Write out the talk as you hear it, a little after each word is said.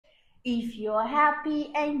If you're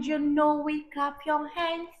happy and you know it, clap your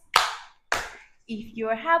hands. If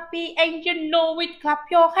you're happy and you know it, clap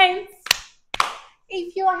your hands.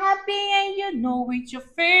 If you're happy and you know it, your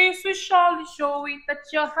face will surely show it that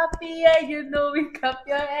you're happy and you know it, clap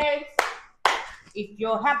your hands. If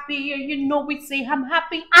you're happy and you know it, say I'm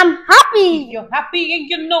happy. I'm happy. If you're happy and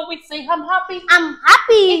you know it, say I'm happy. I'm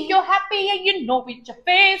happy. If you're happy and you know it, your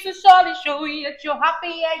face will surely show you that you're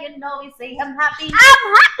happy and you know it, say I'm happy.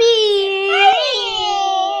 I'm happy.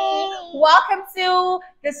 Welcome to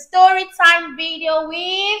the story time video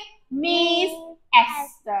with Miss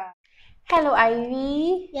Esther. Hello,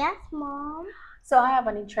 Ivy. Yes, Mom. So I have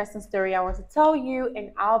an interesting story I want to tell you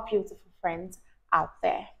and our beautiful friends out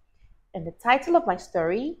there. And the title of my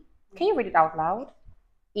story, can you read it out loud?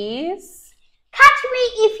 Is Catch me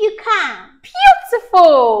if you can.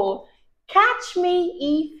 Beautiful. Catch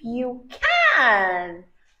me if you can.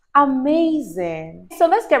 Amazing. So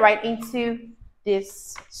let's get right into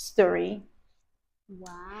this story.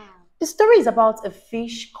 Wow. The story is about a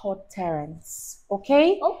fish called Terence.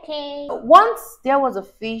 Okay? Okay. Once there was a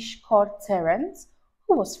fish called Terence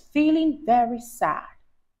who was feeling very sad.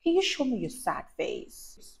 Can you show me your sad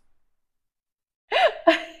face?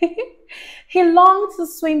 He longed to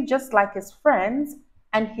swim just like his friends,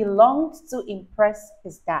 and he longed to impress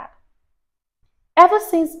his dad. Ever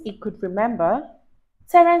since he could remember,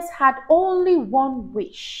 Terence had only one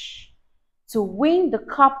wish: to win the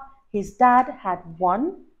cup his dad had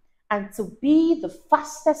won and to be the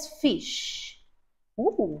fastest fish.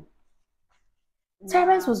 Ooh.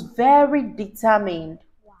 Terence was very determined.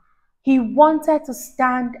 He wanted to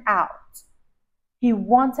stand out. He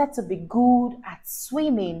wanted to be good at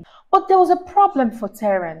swimming. But there was a problem for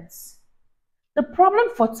Terence. The problem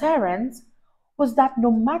for Terence was that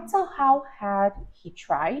no matter how hard he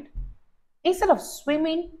tried, instead of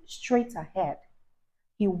swimming straight ahead,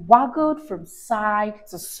 he waggled from side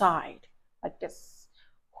to side like this.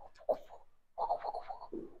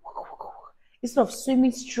 Instead of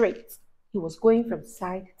swimming straight, he was going from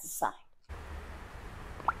side to side.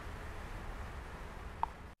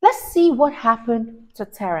 Let's see what happened to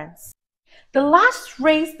Terence. The last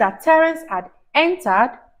race that Terence had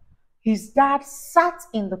entered, his dad sat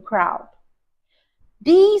in the crowd.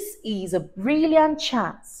 This is a brilliant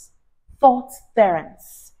chance, thought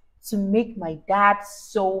Terence, to make my dad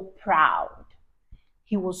so proud.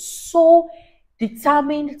 He was so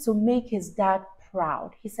determined to make his dad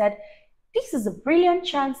proud. He said, "This is a brilliant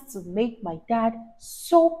chance to make my dad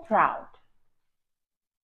so proud."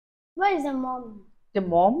 Where is the mom? The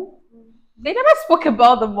mom? They never spoke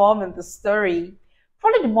about the mom in the story.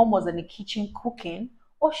 Probably the mom was in the kitchen cooking,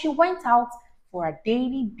 or she went out for her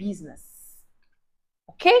daily business.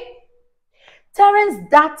 Okay? Terence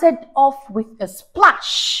darted off with a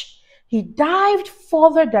splash. He dived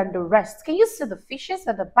further than the rest. Can you see the fishes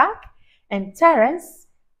at the back? And Terence,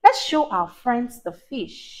 let's show our friends the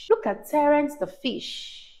fish. Look at Terence the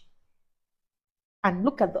fish. And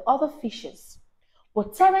look at the other fishes.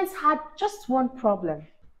 But Terence had just one problem.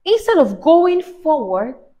 Instead of going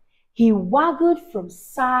forward, he waggled from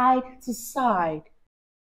side to side.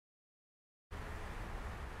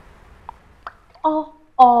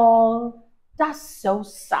 Oh, that's so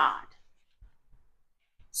sad.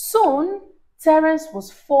 Soon, Terence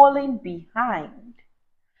was falling behind.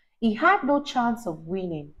 He had no chance of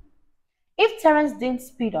winning. If Terence didn't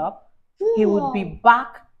speed up, he would be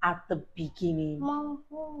back at the beginning. Mom.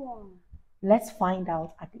 Let's find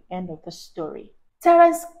out at the end of the story.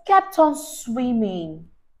 Terence kept on swimming.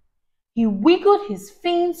 He wiggled his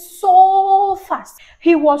fins so fast.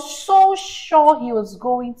 He was so sure he was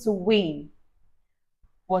going to win.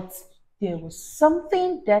 But there was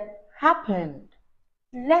something that happened.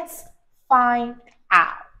 Let's find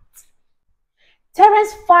out.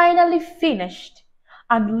 Terence finally finished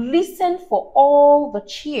and listened for all the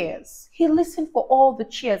cheers. He listened for all the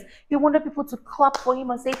cheers. He wanted people to clap for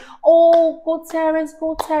him and say, "Oh, go Terence,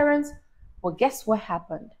 go Terence." But guess what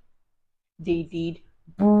happened? They did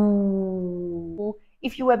boo.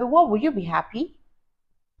 If you were the one, would you be happy?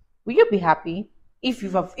 Will you be happy if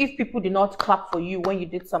people did not clap for you when you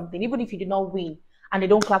did something, even if you did not win and they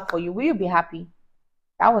don't clap for you? Will you be happy?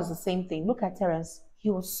 That was the same thing. Look at Terence. He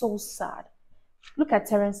was so sad. Look at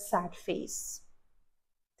Terence's sad face.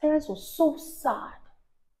 Terence was so sad.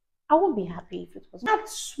 I won't be happy if it was. Dad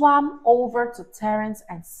swam over to Terence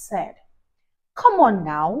and said, "Come on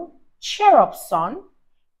now, cheer up, son.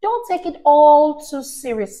 Don't take it all too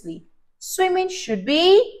seriously. Swimming should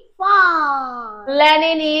be Fun.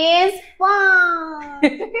 learning is Fun.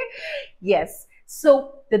 yes."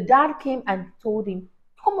 So the dad came and told him,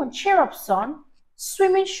 "Come on, cheer up, son.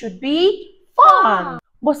 Swimming should be fun."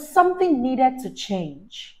 But something needed to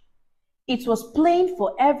change. It was plain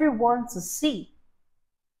for everyone to see.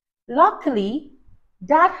 Luckily,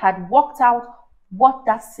 Dad had worked out what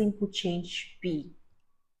that simple change should be.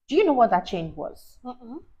 Do you know what that change was?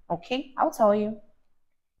 Okay, I'll tell you.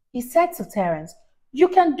 He said to Terence, "You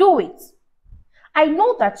can do it. I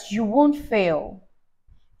know that you won't fail.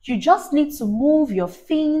 You just need to move your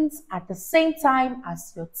fins at the same time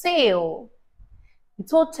as your tail." He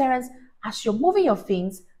told Terence, as you're moving your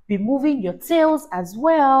fins, be moving your tails as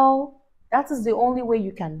well. That is the only way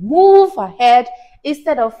you can move ahead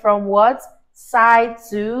instead of from what? Side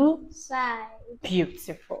to Side.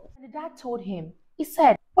 beautiful. And the dad told him, he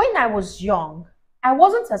said, "When I was young, I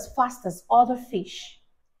wasn't as fast as other fish.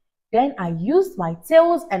 Then I used my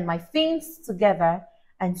tails and my fins together,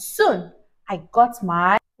 and soon I got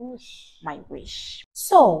my wish."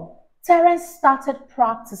 So Terence started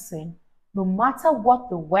practicing. No matter what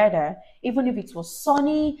the weather, even if it was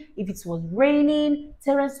sunny, if it was raining,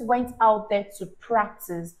 Terence went out there to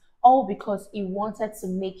practice, all because he wanted to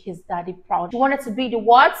make his daddy proud. He wanted to be the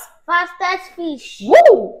what? Fastest fish.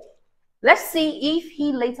 Woo! Let's see if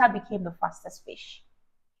he later became the fastest fish.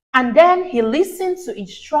 And then he listened to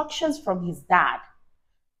instructions from his dad.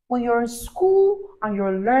 When you're in school and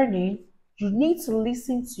you're learning, you need to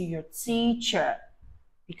listen to your teacher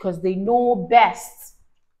because they know best.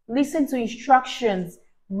 Listen to instructions,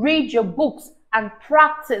 read your books, and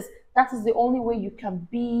practice. That is the only way you can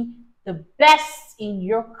be the best in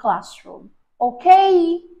your classroom.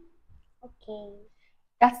 Okay? Okay.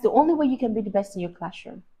 That's the only way you can be the best in your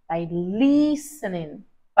classroom. By listening.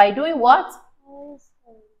 By doing what?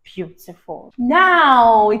 Beautiful.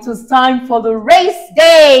 Now it was time for the race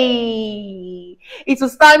day. It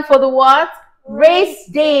was time for the what? Race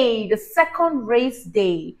day. The second race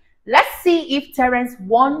day. Let's see if Terence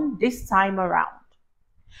won this time around.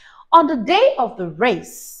 On the day of the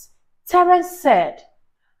race, Terence said,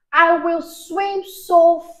 "I will swim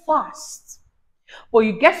so fast." But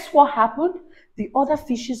you guess what happened? The other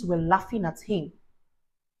fishes were laughing at him.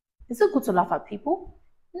 Is it good to laugh at people?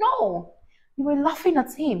 No. They were laughing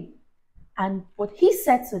at him. And what he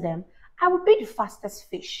said to them, "I will be the fastest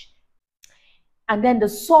fish." And then the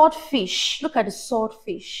swordfish, look at the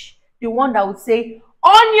swordfish, the one that would say,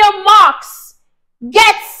 "On your marks,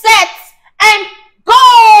 get set, and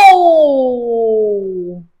go!"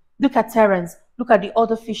 Look at Terence. Look at the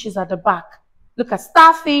other fishes at the back. Look at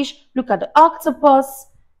starfish. Look at the octopus.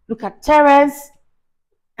 Look at Terence.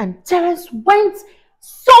 And Terence went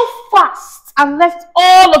so fast and left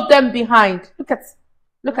all of them behind. Look at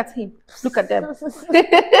him. Look at them.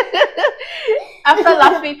 after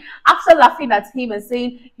laughing at him and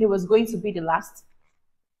saying he was going to be the last,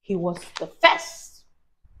 he was the first.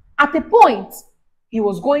 At a point, he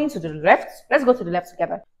was going to the left. Let's go to the left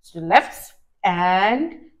together. To the left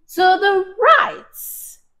and to the right.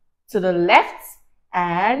 To the left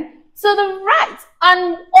and to the right.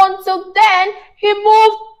 And until then, he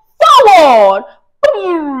moved forward.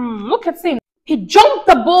 Boom. Look at him. He jumped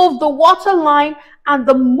above the waterline, and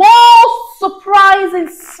the most surprising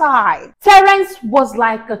sight, Terence was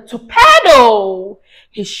like a torpedo.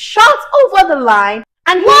 He shot over the line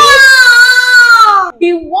and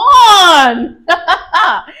he won.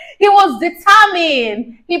 He was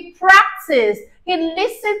determined. He practiced. He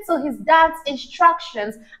listened to his dad's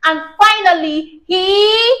instructions, and finally he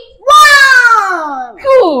won.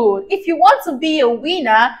 Good. If you want to be a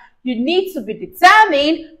winner, you need to be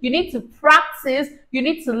determined, you need to practice, you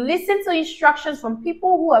need to listen to instructions from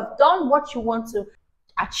people who have done what you want to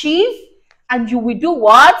achieve, and you will do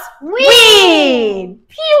what? Win!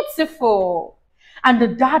 Beautiful! And the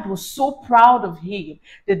dad was so proud of him.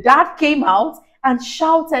 The dad came out and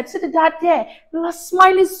shouted to the dad there. He was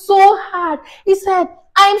smiling so hard. He said,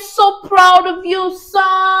 "I'm so proud of you,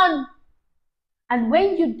 son." And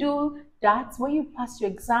when you do that, when you pass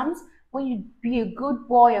your exams, when you be a good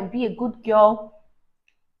boy and be a good girl,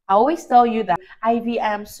 I always tell you that, "Ivy,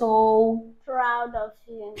 I am so proud of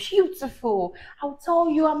you." Beautiful. I'll tell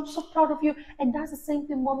you, "I'm so proud of you." And that's the same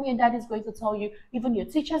thing mommy and daddy is going to tell you. Even your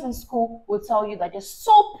teachers in school will tell you that they're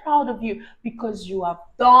so proud of you because you have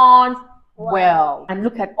done well. And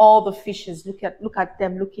look at all the fishes. Look at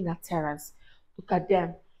them looking at Terence. Look at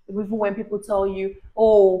them. Even when people tell you,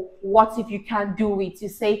 "Oh, what if you can't do it?" You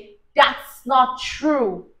say, "That's not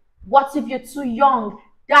true. What if you're too young?"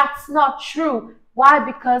 That's not true. Why?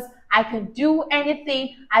 Because I can do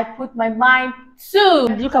anything I put my mind to.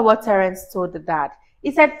 And look at what Terence told the dad.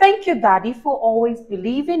 He said, "Thank you, Daddy, for always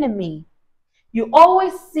believing in me. You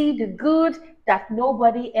always see the good that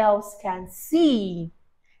nobody else can see."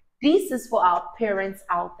 This is for our parents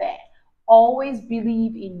out there. Always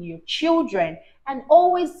believe in your children and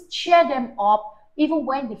always cheer them up even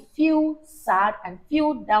when they feel sad and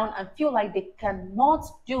feel down and feel like they cannot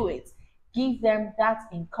do it. Give them that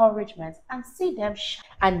encouragement and see them shine.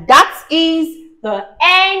 And that is the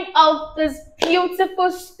end of this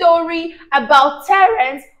beautiful story about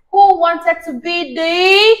Terence, who wanted to be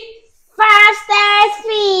the Fastest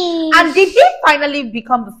fish. and did he finally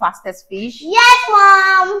become the fastest fish? Yes,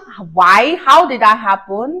 Mom. Why? How did that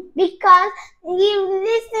happen? Because he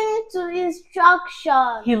listened to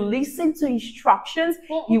instructions. He listened to instructions.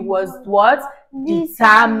 He was Determined. what?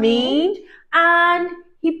 Determined. And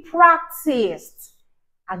he practiced.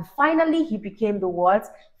 And finally, he became the what?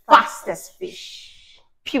 Fastest fish.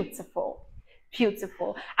 Beautiful.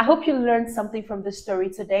 Beautiful. I hope you learned something from the story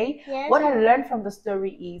today. Yes. What I learned from the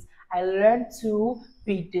story is I learned to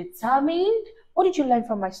be determined. What did you learn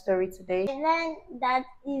from my story today? I learned that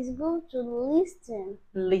it's good to listen.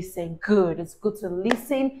 Listen. Good. It's good to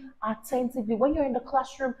listen attentively. When you're in the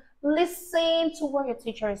classroom, listen to what your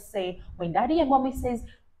teacher is saying. When daddy and mommy says,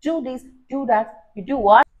 do this, do that, you do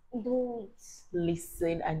what? Do it.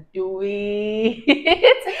 Listen and do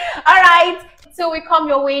it. All right. Till we come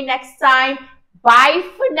your way next time. Bye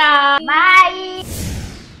for now. Bye.